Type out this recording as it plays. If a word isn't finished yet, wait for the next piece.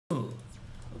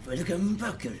Welcome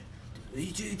back to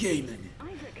AJ Gaming.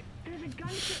 Isaac, there's a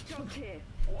gunship dropped here.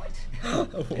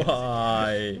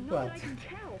 Why? Not that I can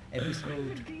tell.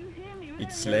 Episode. Do you hear me?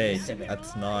 It's Whatever late it is,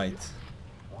 at night,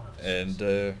 and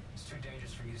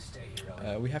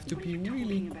we have to be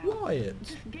really quiet.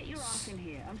 Just get your ass in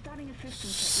here. I'm starting a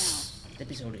system check The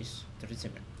episode is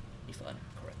 37, if I'm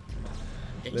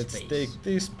correct. Dead Let's Space. take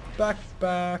this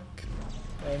backpack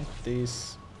and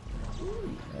this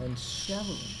and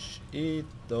Javelin. eat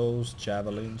those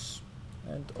javelins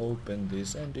and open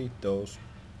this and eat those.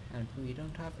 And we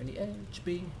don't have any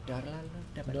HP.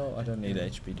 No, I don't need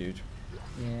HP, dude.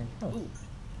 Yeah. Oh. Ooh,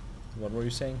 What were you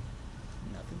saying?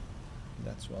 nothing.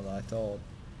 That's what I thought.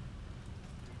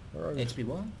 Where are you? HP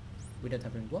 1? We don't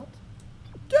have any what?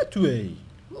 That way!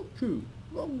 Okay.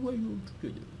 Wrong way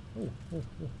altogether.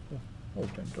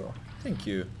 Open door. Thank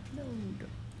you. No,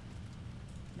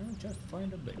 just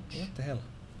find a bench. What the hell?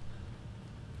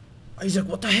 Isaac,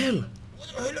 what the hell? What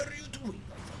the hell are you doing,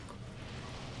 motherfucker?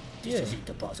 This Yeah. isn't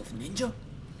the path of ninja.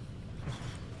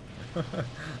 Main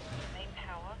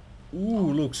power.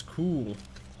 Ooh, looks cool.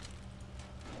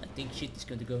 I think shit is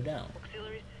going to go down.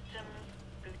 Auxiliary system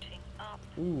booting up.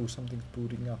 Ooh, something's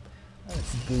booting up.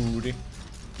 That's booty.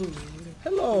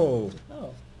 Hello!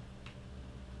 Oh,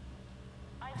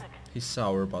 Isaac, He's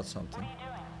sour about something. what are you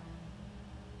doing?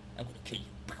 I'm gonna kill you.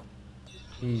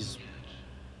 He's...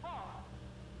 Whoa.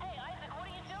 Hey, Isaac, what are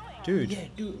you doing? Dude, Yeah,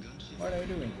 dude. What are you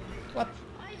doing? What?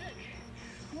 Isaac,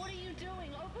 what are you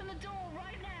doing? Open the door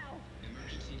right now.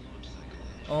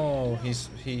 oh, he's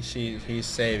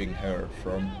saving her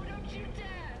from... No, don't you dare.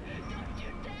 Don't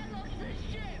you dare launch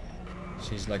this ship.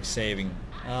 She's like saving...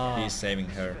 Ah. He's saving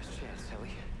her. Best chance, Ellie.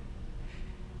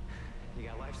 You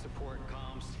got life support,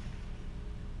 comms.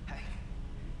 Hey,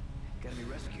 gotta be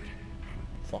rescued.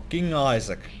 Fucking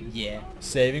Isaac. Yeah,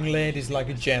 Saving ladies like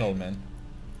a gentleman.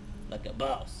 like a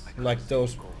boss. Like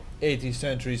those 18th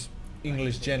century's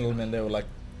English gentlemen, they were like,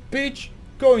 bitch,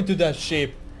 go into that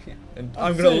ship and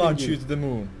I'm gonna saving launch you." you to the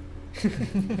moon.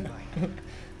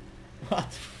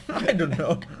 What? I don't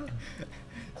know.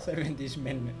 70s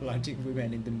men launching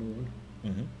women in the moon.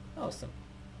 Awesome.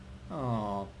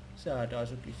 Oh, sad.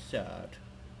 Isaac is sad.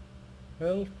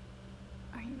 Well,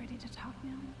 Are you ready to talk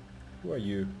now? who are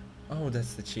you? Oh,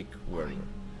 that's the chick. Where?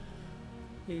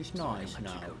 He's So I nice can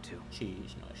let now. you go too. She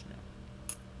is nice now.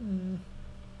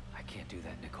 I can't do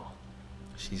that, Nicole.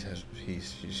 She's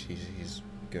his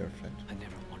girlfriend. I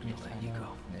never wanted Yes, to let I you know. go.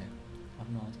 Yeah. I've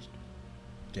noticed.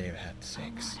 They've had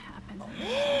sex. happened?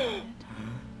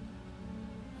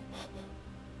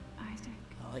 Isaac,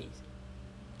 Hi.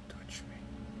 Touch me.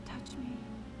 touch me.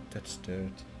 That's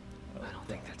dirt. I don't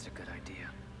think that's a good idea.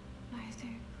 Isaac,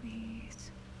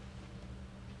 please.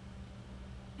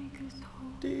 Make us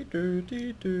whole. Dee doo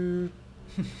dee doo.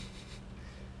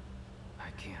 I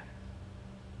can't.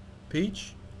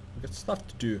 Peach, we got stuff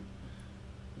to do.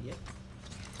 Yep.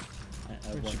 I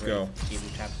Where'd you wonder go? if he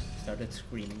would have started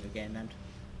screaming again and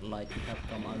light would have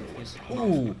come out of his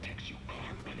Ooh,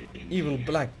 evil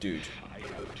black dude. I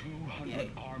have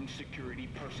 200 armed security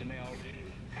personnel.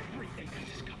 Everything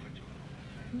is covered.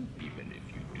 Even if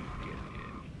you do get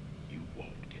in, you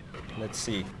won't get out. Let's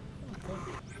see.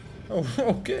 Oh,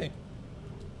 okay.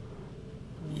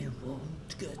 You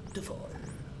won't get the fire.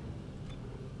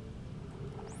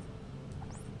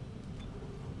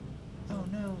 Oh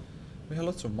no. We have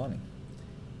lots of money.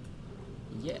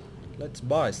 Yeah. Let's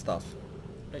buy stuff.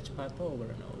 Let's buy power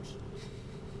nodes.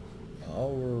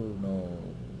 Our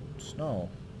nodes. No.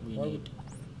 We Why need.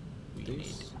 We would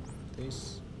need.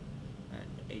 this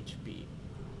And HP.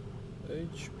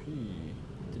 HP.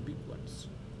 The big ones.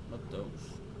 Not those.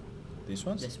 These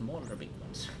ones? The smaller big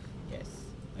ones. Yes.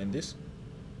 And this?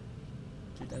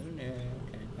 2000.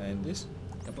 Okay. And this?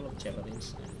 Couple of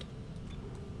javelins and.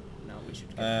 Now we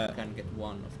should Uh, can get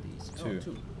one of these. two. Oh,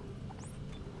 two.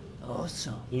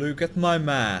 Awesome. Look at my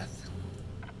math.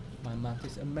 My math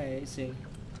is amazing.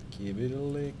 Give it a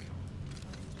lick.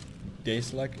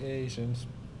 Tastes like Asians.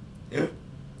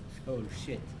 Oh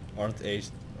shit. Aren't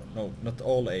Asians? No, not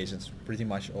all Asians. Pretty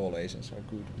much all Asians are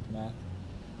good with math.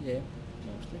 Yeah.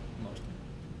 Mostly.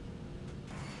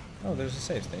 Oh, there's a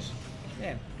save station.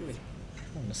 Yeah. Do it.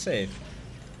 I'm gonna save.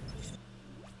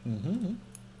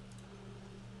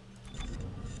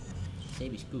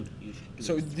 Save is good. You should do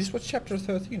So it. this was chapter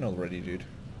 13 already, dude.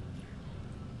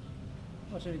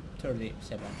 Was it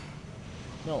 37?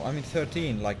 No, I mean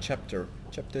 13, like chapter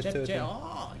 13.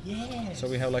 Oh, yes. So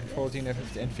we have like 14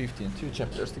 and 15, 2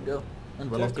 chapters to go. And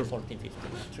well, 13, 14, 15,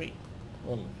 3.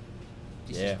 well,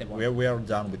 This yeah, is the one. we are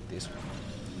done with this.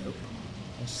 Nope.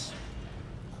 Yes.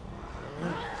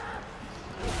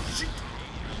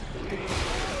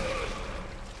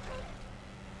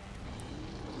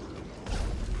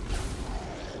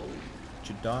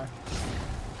 die?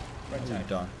 Right You side.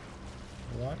 die.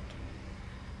 What?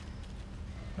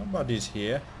 Nobody's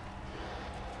here.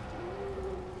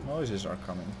 Noises are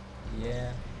coming.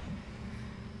 Yeah.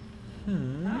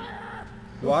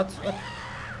 What?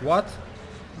 What?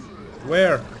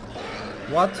 Where?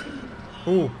 What?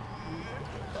 Who?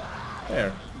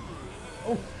 There.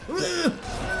 Oh!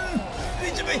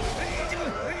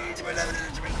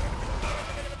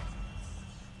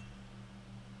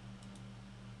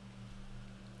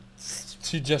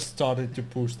 She just started to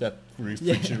push that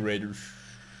refrigerator.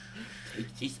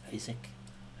 Take this, Isaac.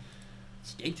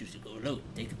 It's dangerous to go alone.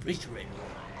 Take a refrigerator.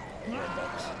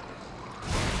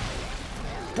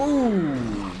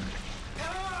 Boom!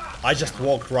 I just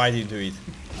walked right into it.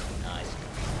 Nice.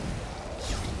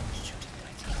 Shoot it,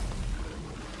 right.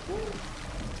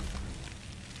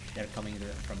 They're coming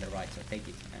from the right, so take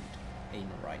it and aim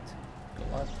right. Go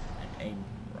up and aim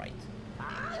right.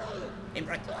 Aim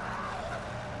right.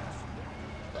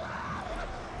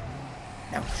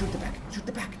 Now shoot the back. Shoot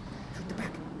the back. Shoot the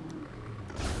back.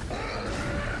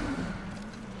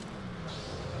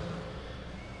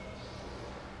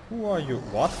 Who are you?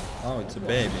 What? Oh, it's a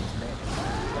baby.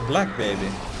 A black baby.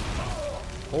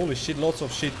 Holy shit, lots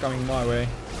of shit coming my way.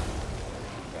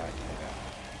 Right.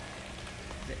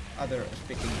 The other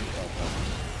speaking people.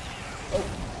 Oh.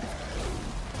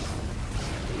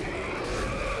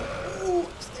 Ooh,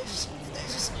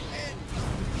 there's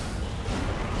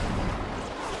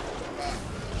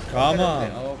Come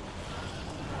on. Oh.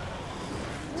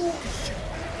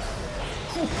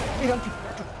 Behind you.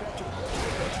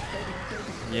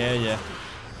 Yeah, yeah.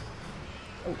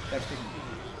 Oh, that's the...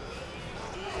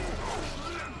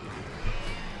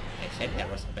 I said there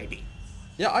was a baby.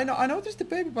 Yeah, I noticed the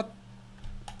baby, but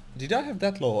did I have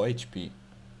that low HP?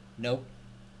 No.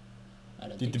 I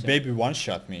don't Did think the so. baby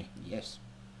one-shot me? Yes.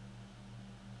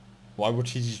 Why would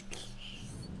he just...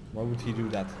 Why would he do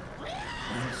that?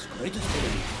 Man's greatest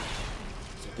baby.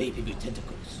 It's a baby with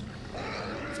tentacles.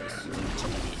 Says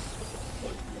Japanese.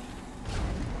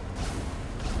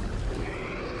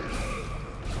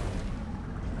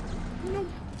 No.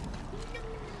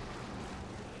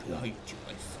 Behind you,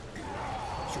 I think.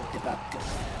 Shoot the back.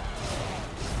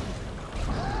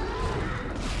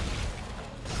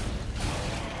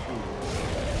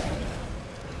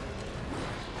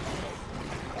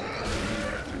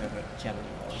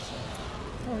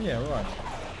 Oh yeah, right.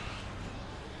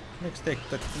 Let's take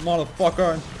that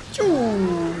motherfucker and choo!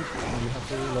 You have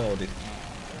to reload it.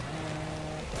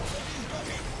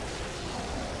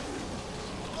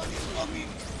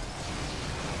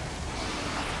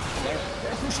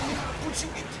 They're pushing it, pushing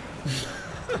it.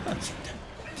 Pushing them,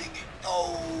 pushing it.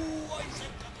 Oh, I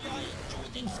said that behind you,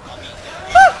 things coming.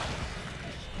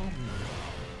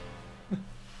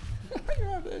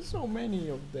 Why are there so many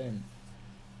of them?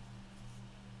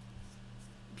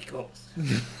 Because.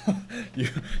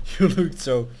 you looked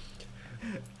so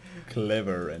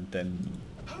clever and then...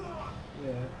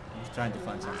 Yeah. I was trying to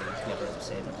find something clever to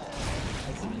say, but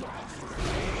I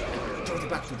couldn't. Throw the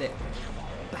back to there.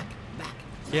 Back, back.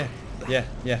 Yeah, yeah,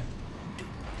 yeah.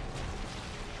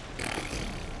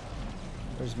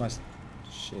 Where's my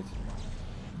shit?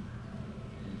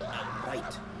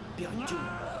 Right. Behind you.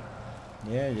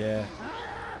 Yeah, yeah.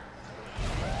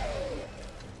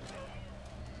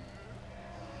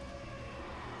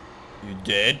 You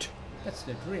dead? That's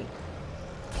the drill.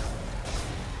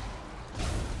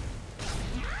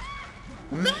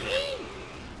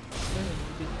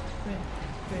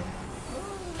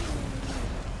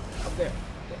 Up there.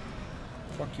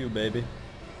 Fuck you, baby.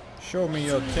 Show me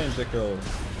your tentacle.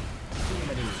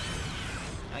 Somebody.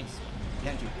 Nice.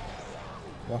 Behind you.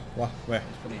 Wah, where?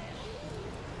 Let's put it.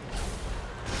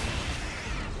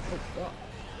 Oh god.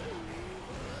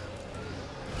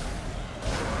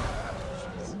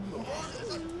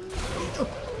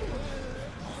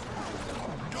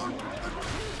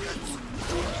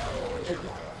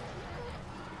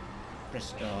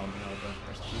 Press down,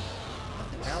 press G.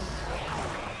 Up and down.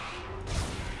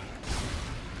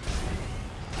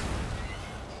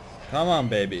 Come on,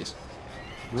 babies.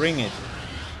 Bring it.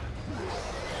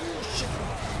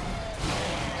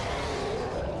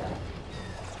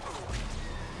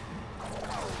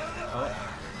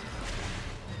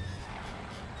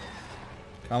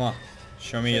 Come on.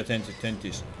 Show me your tenties.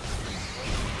 Dentist.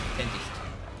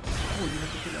 Oh, you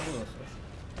have to kill all of us.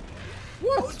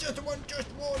 What? Oh, just one.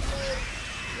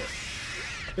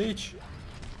 Bitch.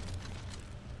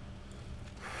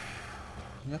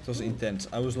 That was intense.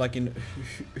 I was like in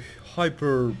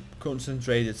hyper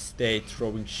concentrated state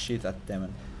throwing shit at them.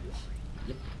 And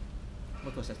Yep.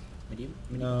 What was that? Medium?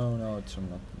 no, it's not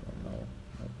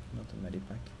a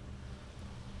medipack.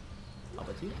 How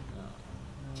about you?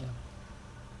 Yeah.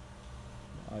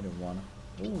 I don't wanna.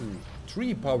 Ooh,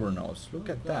 3 power nodes. Look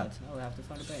Oh at God, that. Now we have to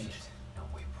find a bench. No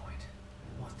waypoint.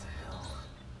 What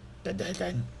the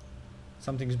hell?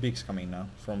 Something big's coming now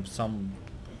from some.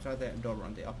 Try the door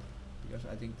on the up, because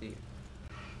I think the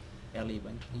alley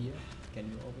went here. Can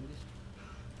you open this?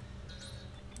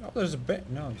 Oh, there's a bed.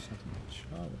 No, it's not much.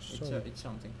 Oh, It's so. it's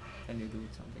something. Can you do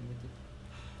something with it?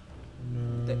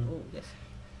 No. Oh yes.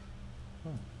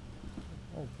 Oh.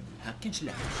 Open. Hack and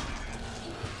slash.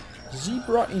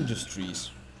 Zebra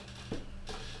Industries.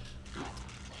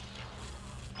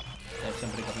 There's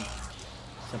somebody coming.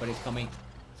 Somebody's coming.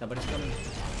 Somebody's coming.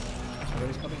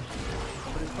 Somebody's coming.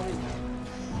 Somebody's coming.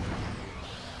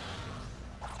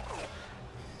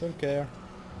 Don't care.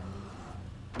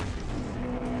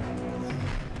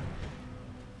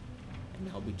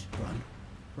 And now bitch, run.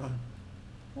 Run.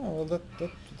 Oh well, that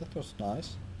was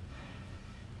nice.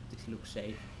 This looks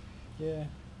safe. Yeah.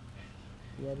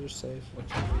 Rather safe.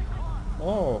 Watch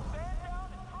Oh.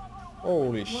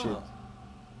 Holy shit. Wow.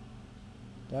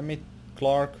 Damn it,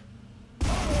 Clark.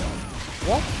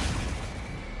 What?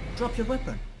 Drop your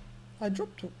weapon. I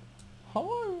dropped. How?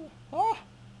 Ah.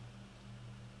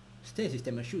 Stay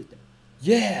system and shoot them.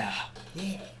 Yeah.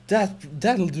 Yeah.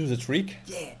 That'll do the trick.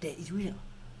 Yeah, that is real.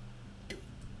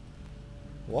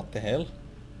 What the hell?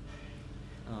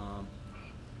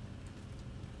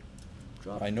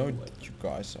 Drop I know your that weapon. you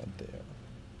guys are there.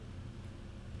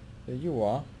 There you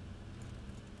are.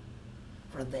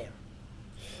 From there.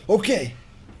 Okay.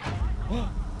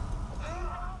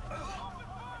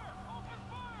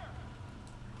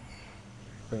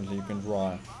 Apparently you can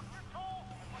drive.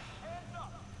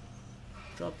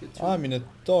 Drop your two. I'm in a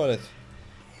toilet.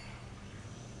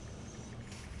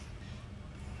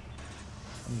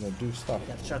 I'm gonna do stuff.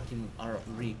 That trucking are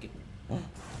rig.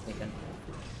 They can.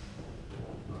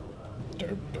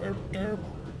 Derp, derp, derp.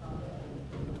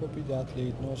 Copy that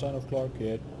lead. No sign of Clark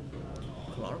yet.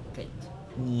 Clark Kent.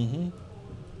 Mm-hmm.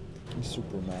 He's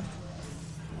Superman.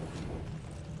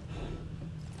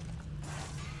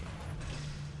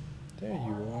 There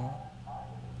you are.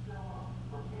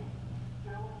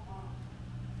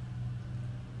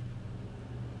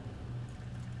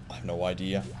 I have no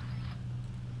idea.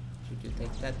 Should you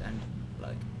take that and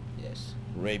like yes.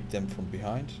 Rape them from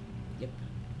behind. Yep.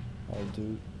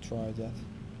 I'll try that.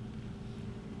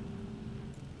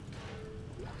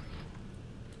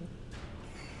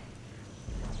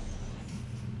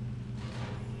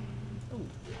 Oh.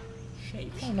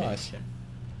 Shape. Oh, nice. station.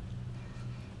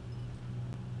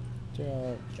 There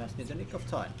are. Just in the nick of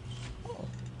time. Oh,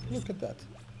 look at that.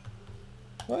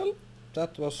 Well,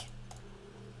 that was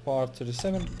part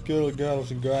 37.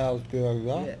 Girls and girls.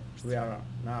 Yeah. We are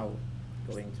now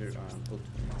going to put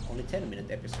only 10-minute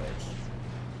episodes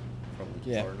from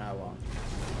Yeah. for now on.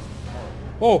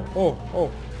 Oh, oh,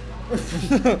 oh.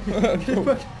 Get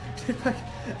back! Get back!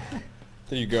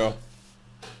 There you go.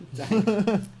 That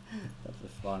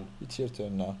was fun. It's your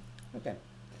turn now. Okay.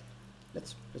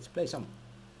 Let's play some.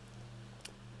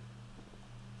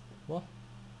 What?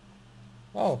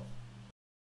 Oh,